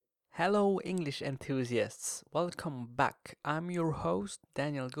Hello, English enthusiasts. Welcome back. I'm your host,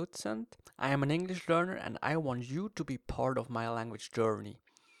 Daniel Goodsend. I am an English learner and I want you to be part of my language journey.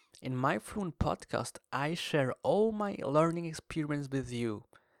 In my Fluent podcast, I share all my learning experience with you.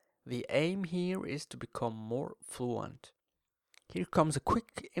 The aim here is to become more fluent. Here comes a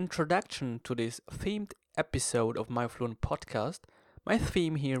quick introduction to this themed episode of my Fluent podcast. My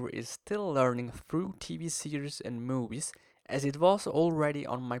theme here is still learning through TV series and movies, as it was already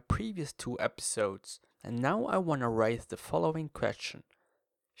on my previous two episodes. And now I want to raise the following question: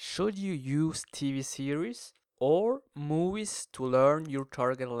 should you use TV series or movies to learn your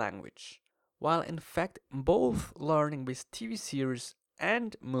target language? While in fact, both learning with TV series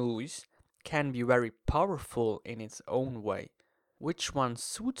and movies can be very powerful in its own way. Which one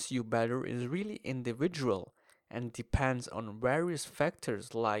suits you better is really individual and depends on various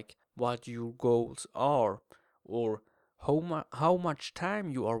factors like what your goals are, or how much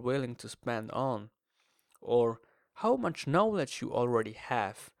time you are willing to spend on, or how much knowledge you already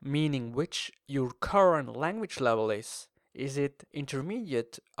have, meaning which your current language level is. Is it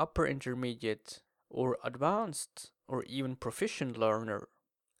intermediate, upper intermediate, or advanced, or even proficient learner?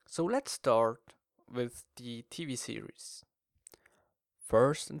 So let's start with the TV series.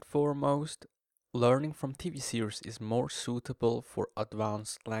 First and foremost, learning from TV series is more suitable for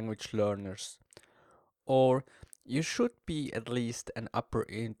advanced language learners, or you should be at least an upper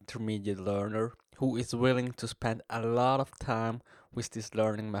intermediate learner who is willing to spend a lot of time with this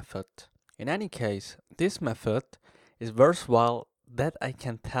learning method. In any case, this method is worthwhile, that I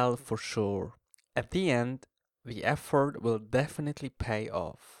can tell for sure. At the end, the effort will definitely pay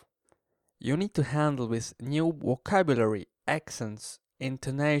off. You need to handle with new vocabulary, accents,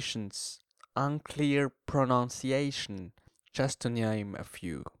 intonations, unclear pronunciation, just to name a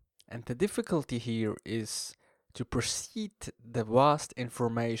few. And the difficulty here is to proceed the vast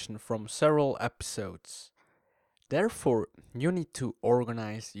information from several episodes. Therefore, you need to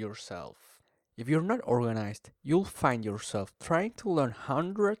organize yourself. If you're not organized, you'll find yourself trying to learn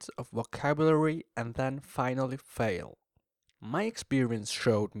hundreds of vocabulary and then finally fail. My experience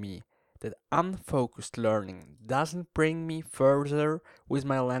showed me that unfocused learning doesn't bring me further with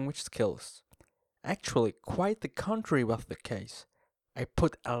my language skills. Actually, quite the contrary was the case. I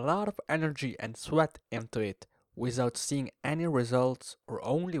put a lot of energy and sweat into it without seeing any results or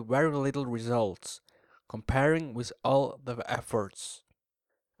only very little results, comparing with all the efforts.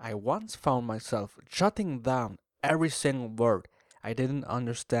 I once found myself jotting down every single word I didn't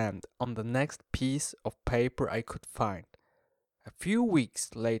understand on the next piece of paper I could find. A few weeks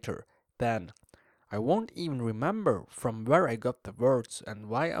later, then, I won't even remember from where I got the words and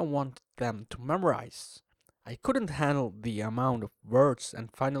why I wanted them to memorize. I couldn't handle the amount of words and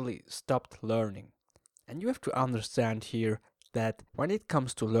finally stopped learning. And you have to understand here that when it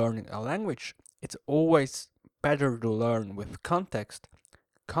comes to learning a language, it's always better to learn with context.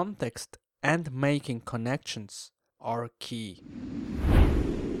 Context and making connections are key.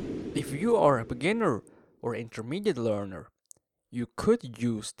 If you are a beginner or intermediate learner, you could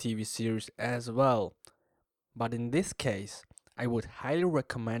use TV series as well, but in this case, I would highly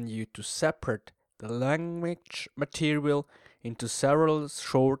recommend you to separate the language material into several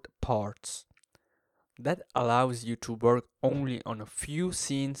short parts. That allows you to work only on a few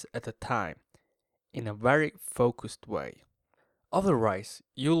scenes at a time, in a very focused way. Otherwise,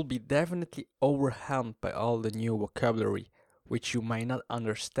 you'll be definitely overwhelmed by all the new vocabulary, which you might not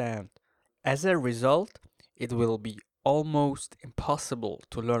understand. As a result, it will be almost impossible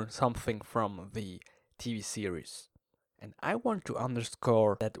to learn something from the TV series. And I want to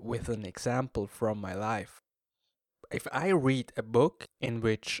underscore that with an example from my life. If I read a book in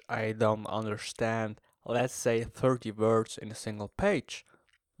which I don't understand, let's say 30 words in a single page,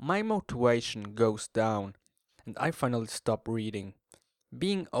 my motivation goes down and I finally stop reading.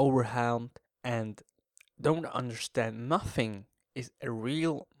 Being overwhelmed and don't understand nothing is a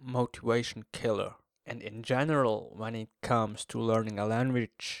real motivation killer. And in general, when it comes to learning a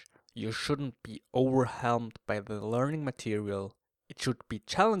language, you shouldn't be overwhelmed by the learning material. It should be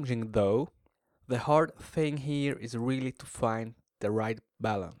challenging though. The hard thing here is really to find the right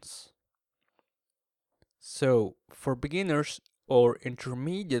balance. So, for beginners or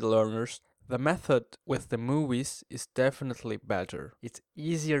intermediate learners, the method with the movies is definitely better. It's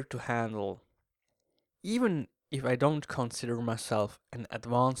easier to handle. Even if I don't consider myself an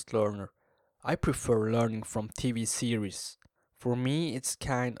advanced learner, I prefer learning from TV series. For me, it's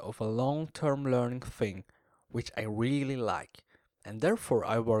kind of a long-term learning thing, which I really like, and therefore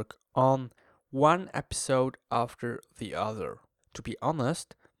I work on one episode after the other. To be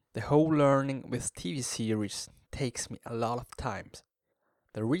honest, the whole learning with TV series takes me a lot of time.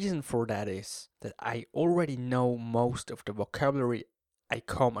 The reason for that is that I already know most of the vocabulary I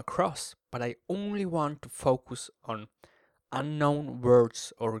come across, but I only want to focus on unknown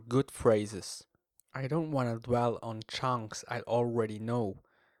words or good phrases. I don't want to dwell on chunks I already know.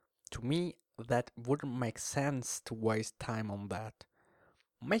 To me, that wouldn't make sense to waste time on that.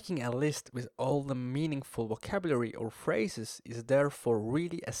 Making a list with all the meaningful vocabulary or phrases is therefore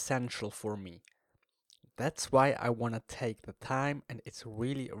really essential for me. That's why I want to take the time, and it's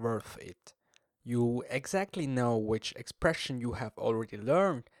really worth it. You exactly know which expression you have already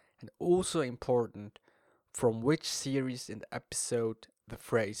learned, and also important from which series and episode the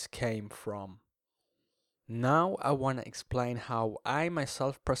phrase came from. Now I want to explain how I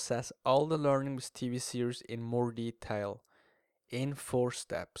myself process all the learning with TV series in more detail in 4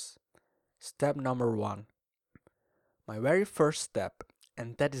 steps. Step number 1. My very first step,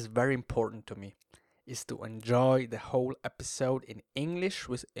 and that is very important to me, is to enjoy the whole episode in English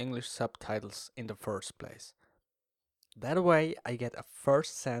with English subtitles in the first place. That way I get a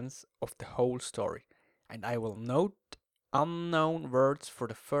first sense of the whole story, and I will note unknown words for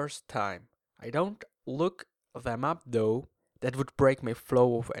the first time. I don't look them up though, that would break my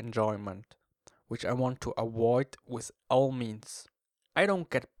flow of enjoyment, which I want to avoid with all means. I don't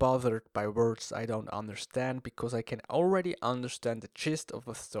get bothered by words I don't understand because I can already understand the gist of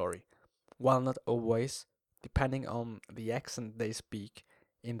a story, while not always, depending on the accent they speak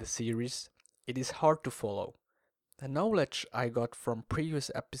in the series, it is hard to follow. The knowledge I got from previous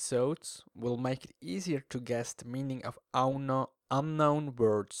episodes will make it easier to guess the meaning of unknown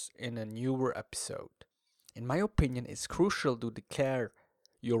words in a newer episode. In my opinion, it's crucial to declare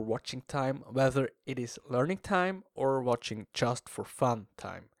your watching time, whether it is learning time or watching just for fun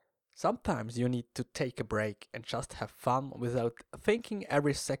time. Sometimes you need to take a break and just have fun without thinking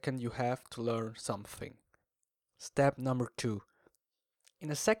every second you have to learn something. Step number 2. In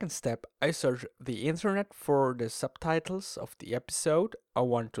the second step, I search the internet for the subtitles of the episode I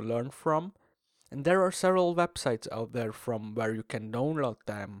want to learn from, and there are several websites out there from where you can download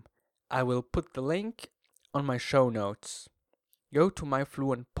them. I will put the link on my show notes. Go to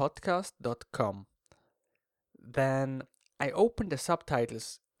myfluentpodcast.com. Then I open the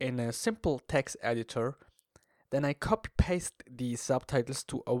subtitles in a simple text editor. Then I copy paste the subtitles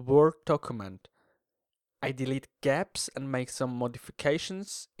to a Word document. I delete gaps and make some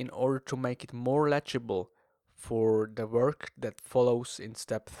modifications in order to make it more legible for the work that follows in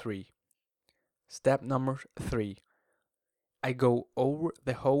step 3. Step number 3. I go over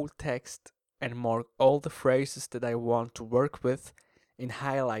the whole text and mark all the phrases that I want to work with in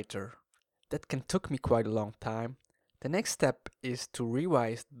highlighter. That can took me quite a long time. The next step is to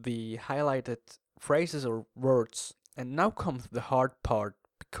revise the highlighted phrases or words. And now comes the hard part,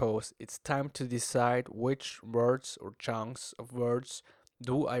 because it's time to decide which words or chunks of words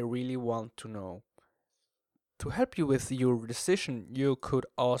do I really want to know. To help you with your decision, you could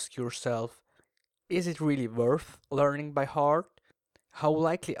ask yourself, is it really worth learning by heart? How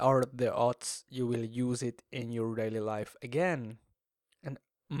likely are the odds you will use it in your daily life again? And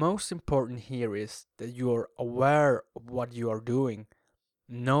most important here is that you are aware of what you are doing.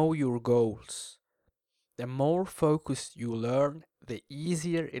 Know your goals. The more focused you learn, the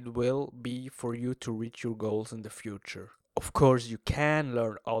easier it will be for you to reach your goals in the future. Of course, you can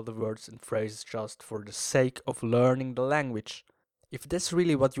learn all the words and phrases just for the sake of learning the language. If that's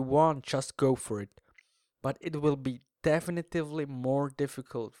really what you want, just go for it. But it will be definitively more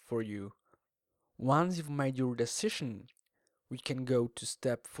difficult for you. Once you've made your decision, we can go to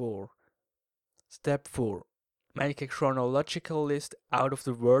step 4. Step 4. Make a chronological list out of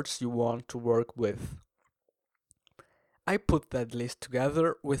the words you want to work with. I put that list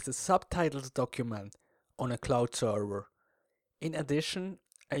together with the subtitles document on a cloud server. In addition,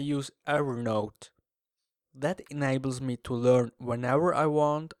 I use Evernote. That enables me to learn whenever I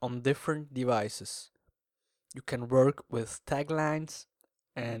want on different devices. You can work with taglines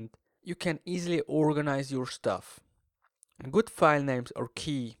and you can easily organize your stuff. Good file names are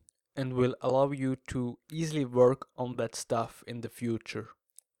key and will allow you to easily work on that stuff in the future.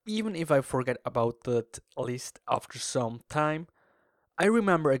 Even if I forget about that list after some time, I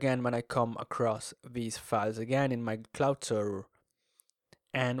remember again when I come across these files again in my cloud server.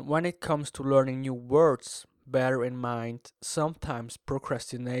 And when it comes to learning new words, bear in mind sometimes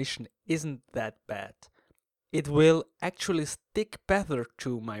procrastination isn't that bad. It will actually stick better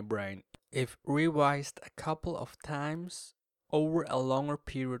to my brain if revised a couple of times over a longer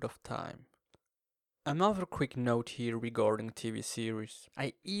period of time. Another quick note here regarding TV series.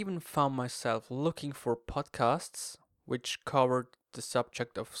 I even found myself looking for podcasts which covered the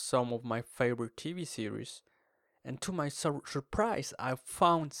subject of some of my favorite TV series, And to my surprise, I've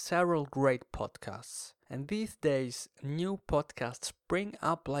found several great podcasts. And these days, new podcasts spring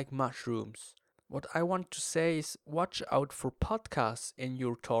up like mushrooms. What I want to say is watch out for podcasts in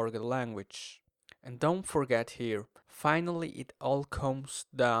your target language. And don't forget here, finally it all comes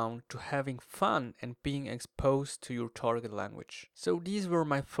down to having fun and being exposed to your target language. So these were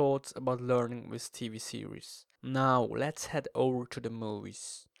my thoughts about learning with TV series. Now let's head over to the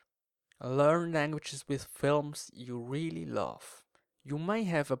movies. Learn languages with films you really love. You may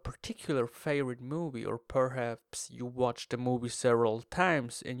have a particular favorite movie, or perhaps you watched the movie several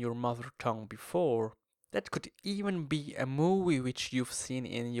times in your mother tongue before. That could even be a movie which you've seen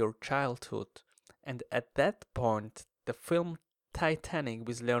in your childhood. And at that point, the film Titanic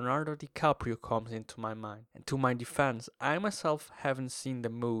with Leonardo DiCaprio comes into my mind. And to my defense, I myself haven't seen the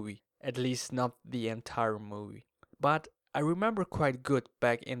movie, at least not the entire movie. But I remember quite good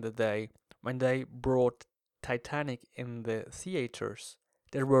back in the day when they brought Titanic in the theaters.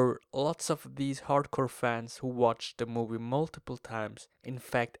 There were lots of these hardcore fans who watched the movie multiple times, in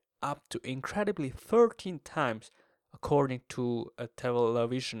fact, up to incredibly 13 times, according to a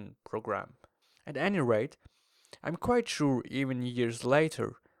television program. At any rate, I'm quite sure even years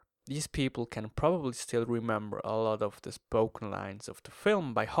later, these people can probably still remember a lot of the spoken lines of the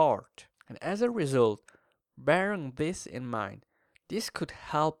film by heart. And as a result, bearing this in mind, this could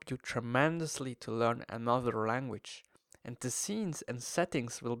help you tremendously to learn another language, and the scenes and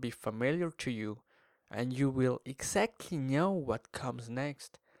settings will be familiar to you, and you will exactly know what comes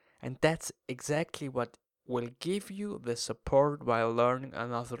next. And that's exactly what will give you the support while learning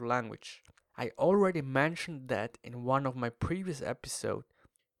another language. I already mentioned that in one of my previous episodes.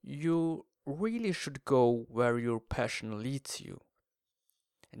 You really should go where your passion leads you.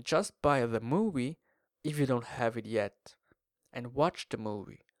 And just buy the movie if you don't have it yet, and watch the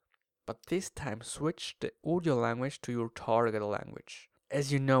movie. But this time switch the audio language to your target language.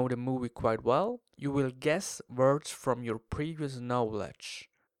 As you know the movie quite well, you will guess words from your previous knowledge.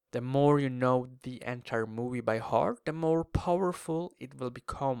 The more you know the entire movie by heart, the more powerful it will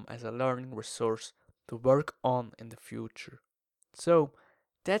become as a learning resource to work on in the future. So,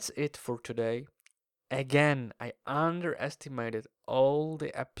 that's it for today. Again, I underestimated all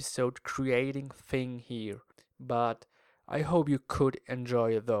the episode creating thing here, but I hope you could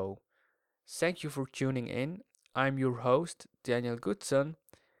enjoy it though. Thank you for tuning in. I'm your host, Daniel Goodson.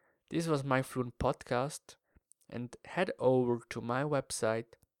 This was my Fluent Podcast, and head over to my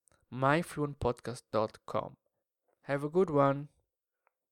website, myfluentpodcast.com. Have a good one.